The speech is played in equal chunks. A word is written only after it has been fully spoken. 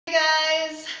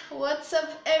What's up,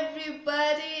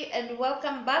 everybody, and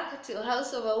welcome back to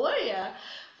House of a Warrior.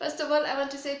 First of all, I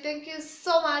want to say thank you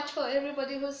so much for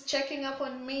everybody who's checking up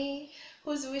on me,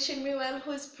 who's wishing me well,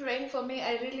 who's praying for me.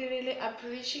 I really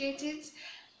appreciate it.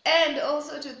 And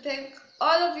also to thank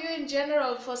all of you in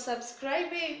general for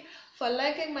subscribing, for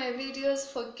liking my videos,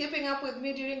 for keeping up with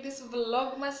me during this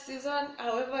Vlogmas season,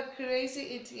 however crazy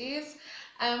it is.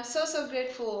 I am so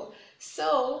grateful.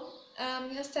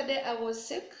 Yesterday I was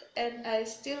sick and I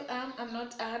still am. I'm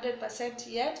not 100%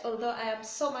 yet, although I am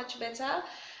so much better.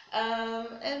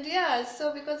 And yeah,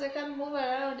 so because I can't move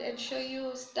around and show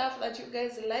you stuff that you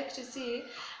guys like to see,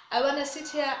 I want to sit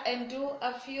here and do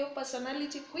a few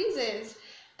personality quizzes.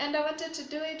 And I wanted to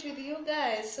do it with you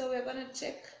guys. So we're going to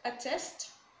take a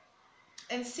test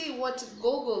and see what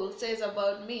Google says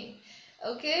about me.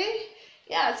 Okay?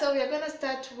 Yeah, so we're going to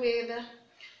start with,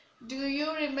 do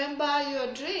you remember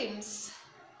your dreams?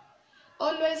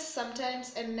 Always,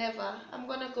 sometimes, and never. I'm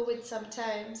gonna go with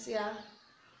sometimes. Yeah,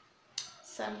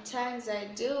 sometimes I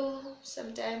do,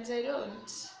 sometimes I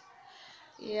don't.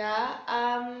 Yeah.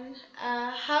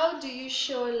 How do you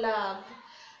show love?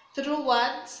 Through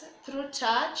words, through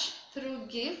touch, through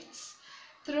gifts,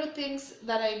 through things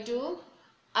that I do?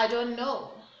 I don't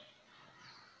know.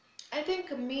 I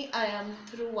think I am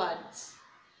through words.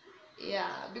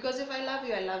 Yeah, because if I love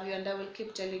you, I love you, and I will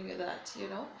keep telling you that,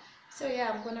 So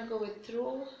yeah, I'm gonna go with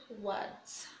through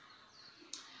words.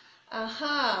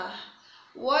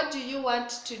 What do you want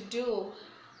to do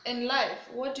in life?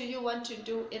 What do you want to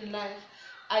do in life?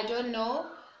 I don't know.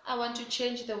 I want to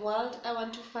change the world. I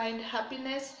want to find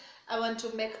happiness. I want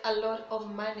to make a lot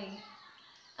of money.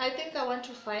 I think I want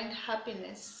to find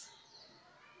happiness.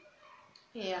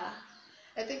 Yeah.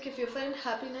 I think if you find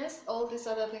happiness, all these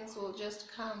other things will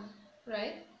just come,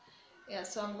 right? Yeah,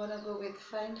 so I'm gonna go with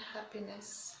find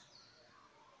happiness.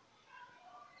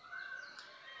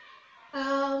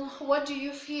 What do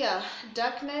you fear?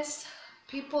 Darkness,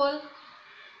 people,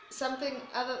 something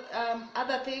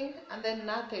other thing, and then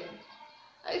nothing.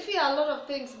 I fear a lot of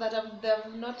things that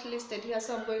they've not listed here,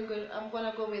 so I'm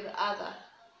gonna go with other.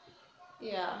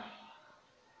 Yeah.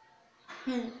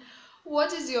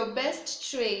 What is your best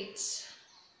trait?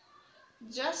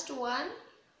 Just one?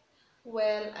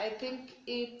 Well, I think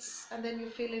it's, and then you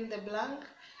fill in the blank,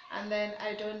 and then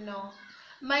I don't know.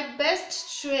 My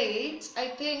best trait, I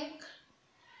think,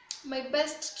 my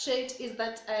best trait is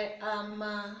that I am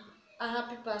a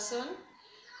happy person.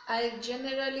 I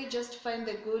generally just find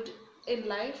the good in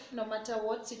life, no matter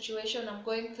what situation I'm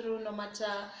going through, no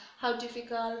matter how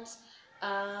difficult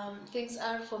things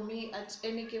are for me at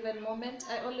any given moment.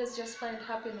 I always just find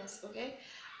happiness, okay?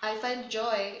 I find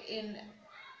joy in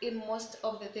most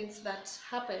of the things that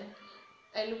happen.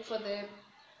 I look for the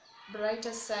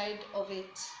brighter side of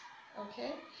it,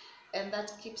 okay? And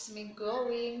that keeps me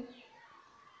going.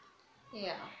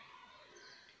 Yeah.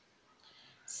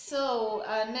 So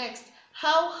next,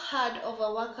 how hard of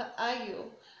a worker are you?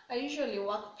 I usually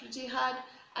work pretty hard.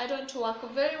 I don't work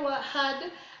very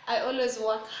hard. I always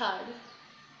work hard.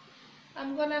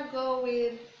 I'm gonna go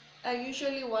with I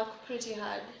usually work pretty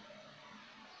hard.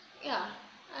 Yeah,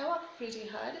 I work pretty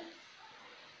hard.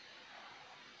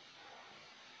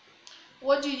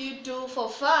 What do you do for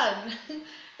fun?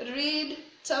 Read,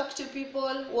 talk to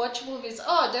people, watch movies.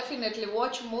 Oh, definitely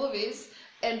watch movies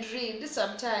and read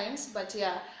sometimes, but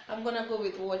yeah, I'm gonna go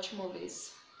with watch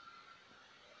movies.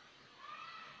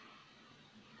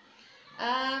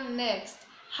 Next,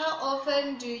 how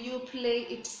often do you play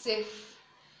it safe?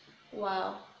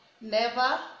 Wow,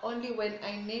 never, only when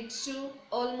I need to,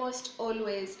 almost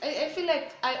always. I feel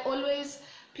like I always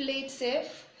play it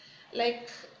safe. Like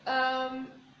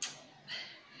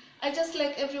I just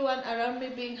like everyone around me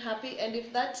being happy, and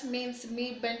if that means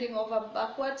me bending over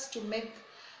backwards to make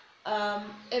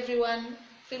everyone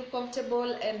feel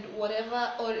comfortable and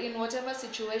whatever, or in whatever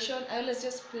situation, I always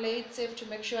just play it safe to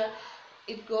make sure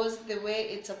it goes the way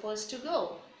it's supposed to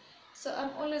go. So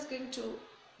I'm always going to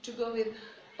go with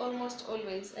almost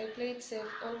always. I play it safe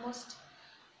almost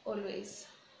always.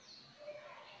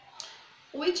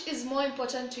 Which is more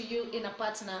important to you in a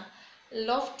partner?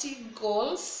 Lofty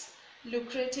goals,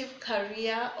 lucrative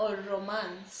career, or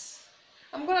romance?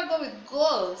 I'm gonna go with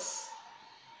goals.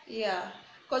 Yeah,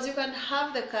 because you can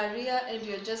have the career and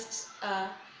you're just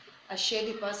a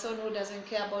shady person who doesn't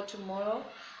care about tomorrow,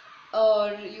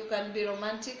 or you can be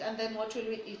romantic and then what will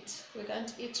we eat? We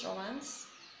can't eat romance.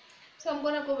 So I'm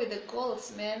gonna go with the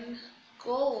goals, man.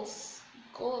 Goals.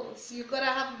 You gotta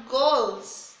have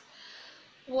goals.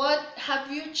 What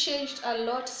have you changed a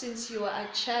lot since you were a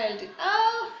child?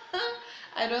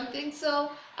 I don't think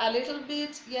so. A little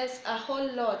bit, yes, a whole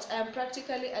lot. I am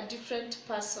practically a different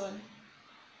person.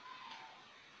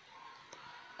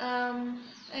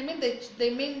 I mean they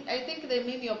mean, I think they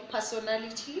mean your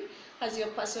personality. Has your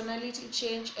personality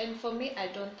changed? And for me, I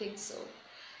don't think so.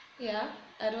 Yeah,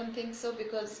 I don't think so,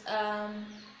 because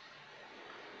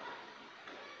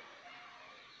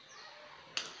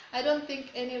I don't think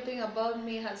anything about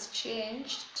me has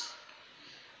changed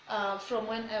from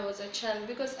when I was a child,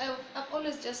 because I've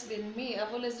always just been me.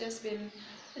 I've always just been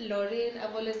Lauren.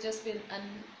 I've always just been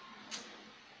an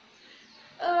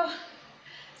uh,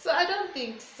 so I don't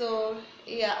think so.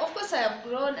 Yeah, of course I have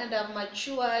grown and I've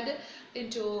matured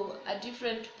into a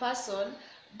different person,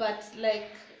 but like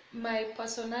my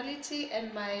personality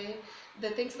and the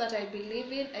things that I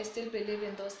believe in, I still believe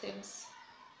in those things.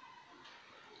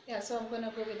 Yeah, so I'm gonna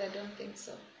go with I don't think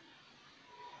so.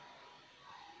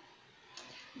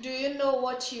 Do you know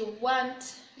what you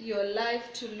want your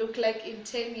life to look like in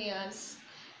 10 years?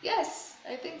 Yes,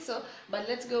 I think so. But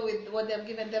let's go with what they've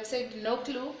given. They've said no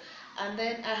clue. And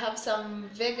then I have some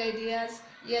vague ideas.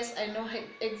 Yes, I know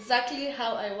exactly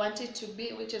how I want it to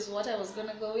be, which is what I was going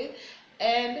to go with.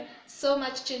 And so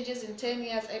much changes in 10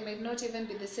 years. I may not even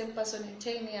be the same person in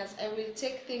 10 years. I will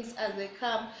take things as they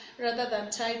come rather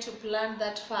than try to plan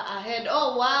that far ahead.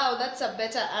 Oh, wow, that's a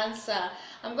better answer.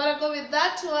 I'm gonna go with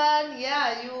that one.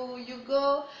 Yeah, you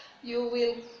go, you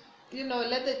will,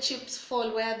 let the chips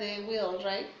fall where they will,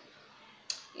 right?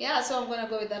 Yeah, so I'm gonna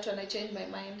go with that one. I changed my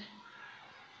mind.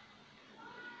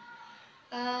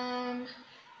 Um,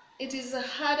 it is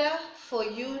harder for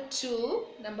you to,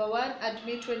 number one,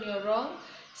 admit when you're wrong,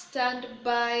 stand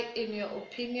by in your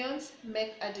opinions,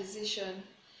 make a decision.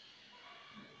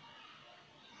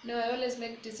 No, I always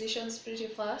make decisions pretty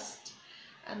fast,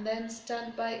 and then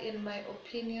stand by in my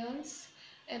opinions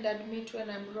and admit when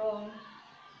I'm wrong.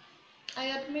 I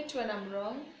admit when I'm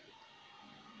wrong,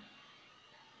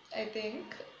 I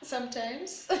think,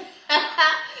 sometimes.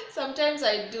 Sometimes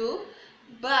I do,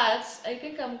 but I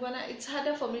think it's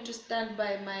harder for me to stand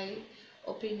by my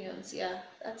opinions. Yeah,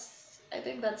 I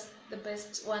think that's the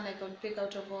best one I can pick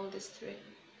out of all these three.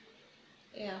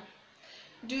 Yeah.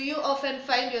 Do you often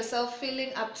find yourself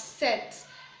feeling upset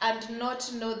and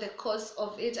not know the cause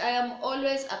of it? I am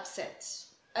always upset,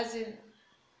 as in,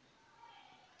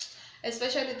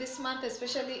 especially this month,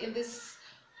 especially in this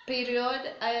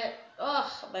period. Oh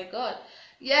my God,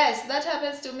 yes, that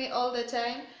happens to me all the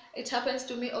time. It happens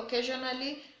to me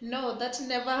occasionally. No, that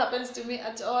never happens to me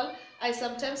at all. I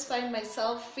sometimes find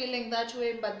myself feeling that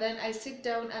way, but then I sit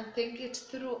down and think it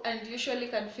through and usually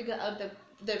can figure out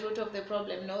the root of the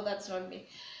problem. No, that's not me.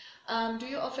 Do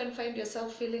you often find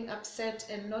yourself feeling upset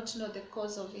and not know the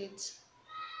cause of it?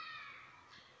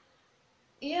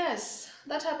 Yes,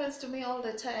 that happens to me all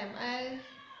the time.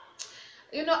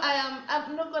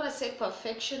 I'm not gonna say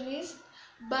perfectionist,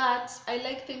 but I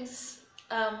like things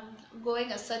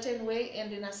going a certain way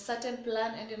and in a certain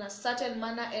plan and in a certain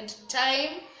manner and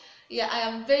time. Yeah, I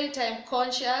am very time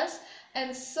conscious,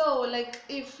 and so like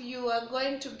if you are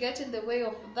going to get in the way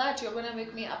of that, you're gonna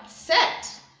make me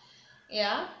upset.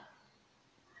 Yeah.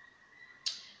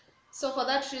 So for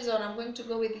that reason, I'm going to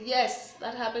go with yes.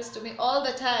 That happens to me all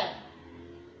the time.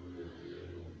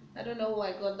 I don't know who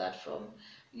I got that from.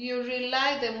 You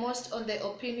rely the most on the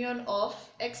opinion of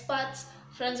experts,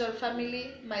 friends or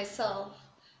family, myself.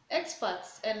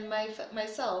 Experts and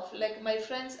myself, like my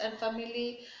friends and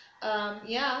family,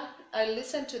 yeah, I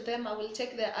listen to them, I will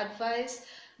take their advice,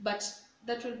 but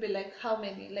that will be like how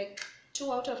many? Like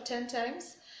 2 out of 10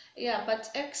 times? Yeah, but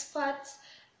experts,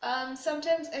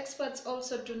 sometimes experts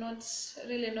also do not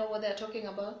really know what they're talking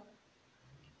about.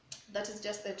 That is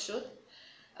just the truth.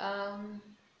 Um,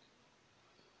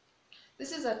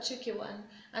 this is a tricky one.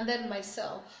 And then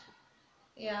myself.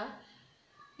 Yeah.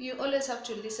 You always have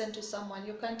to listen to someone.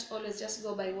 You can't always just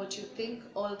go by what you think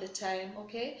all the time,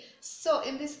 okay? So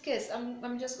in this case,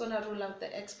 I'm just gonna rule out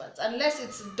the experts. Unless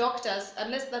it's doctors,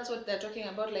 unless that's what they're talking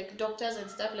about, like doctors and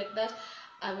stuff like that,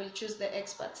 I will choose the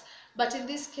experts. But in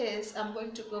this case, I'm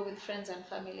going to go with friends and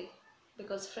family,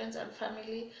 because friends and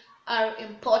family are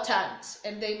important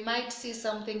and they might see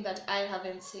something that I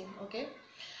haven't seen, okay?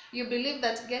 You believe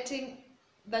that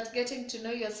getting to know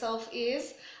yourself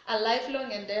is a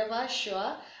lifelong endeavor,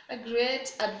 sure, a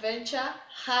great adventure,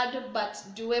 hard but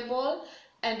doable,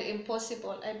 and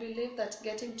impossible. I believe that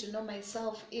getting to know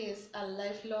myself is a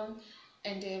lifelong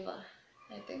endeavor.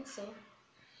 I think so.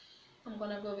 I'm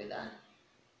gonna go with that.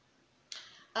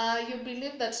 You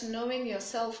believe that knowing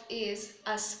yourself is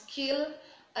a skill,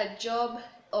 a job,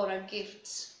 or a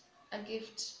gift. A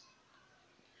gift.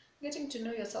 Getting to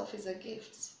know yourself is a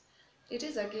gift. It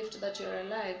is a gift that you're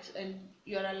alive, and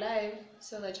you're alive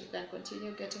so that you can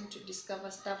continue getting to discover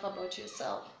stuff about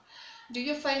yourself. Do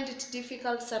you find it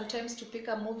difficult sometimes to pick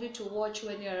a movie to watch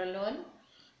when you're alone?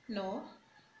 No,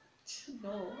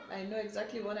 no, I know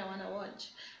exactly what I want to watch.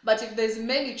 But if there's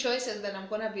many choices, then I'm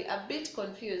gonna be a bit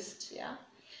confused. Yeah.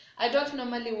 I don't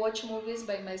normally watch movies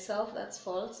by myself. That's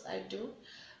false. I do.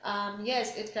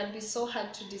 Yes, it can be so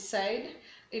hard to decide.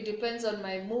 It depends on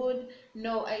my mood.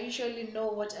 No, I usually know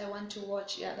what I want to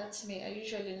watch. Yeah, that's me. I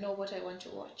usually know what I want to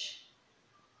watch.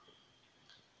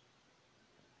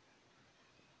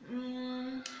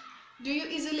 Mm, do you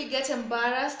easily get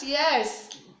embarrassed? Yes.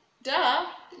 Duh.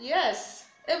 Yes.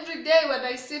 Every day when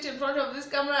I sit in front of this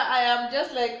camera, I am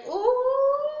just like,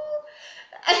 ooh.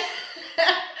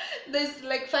 There's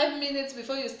like 5 minutes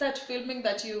before you start filming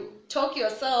that you talk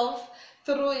yourself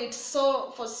through it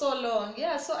so for so long.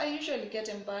 Yeah, so I usually get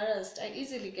embarrassed. I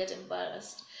easily get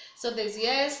embarrassed. So there's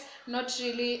yes, not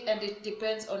really, and it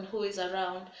depends on who is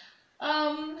around.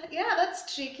 Yeah, that's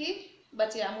tricky.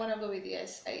 But yeah, I'm gonna go with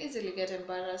yes. I easily get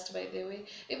embarrassed, by the way.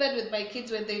 Even with my kids,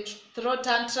 when they throw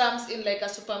tantrums in like a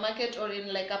supermarket or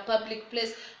in like a public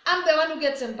place, I'm the one who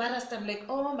gets embarrassed. I'm like,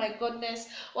 oh my goodness,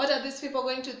 what are these people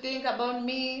going to think about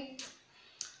me?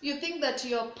 You think that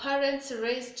your parents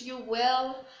raised you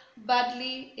well,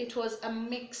 badly? It was a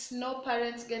mix. No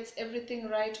parents gets everything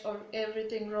right or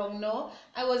everything wrong. No,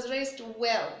 I was raised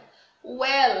well.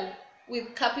 Well,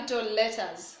 with capital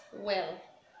letters. Well.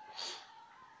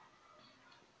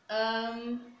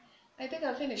 Um, I think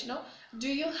I'll finish, no? Do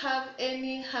you have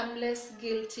any harmless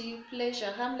guilty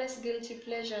pleasure? Harmless guilty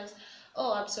pleasures?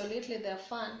 Oh, absolutely, they're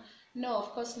fun. No,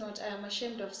 of course not. I am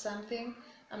ashamed of something.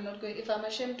 I'm not going, if I'm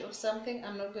ashamed of something,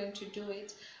 I'm not going to do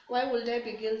it. Why would I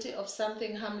be guilty of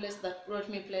something harmless that brought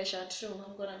me pleasure? True,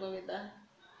 I'm gonna go with that.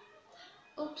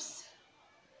 Oops,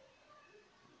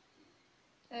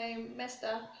 I messed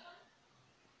up.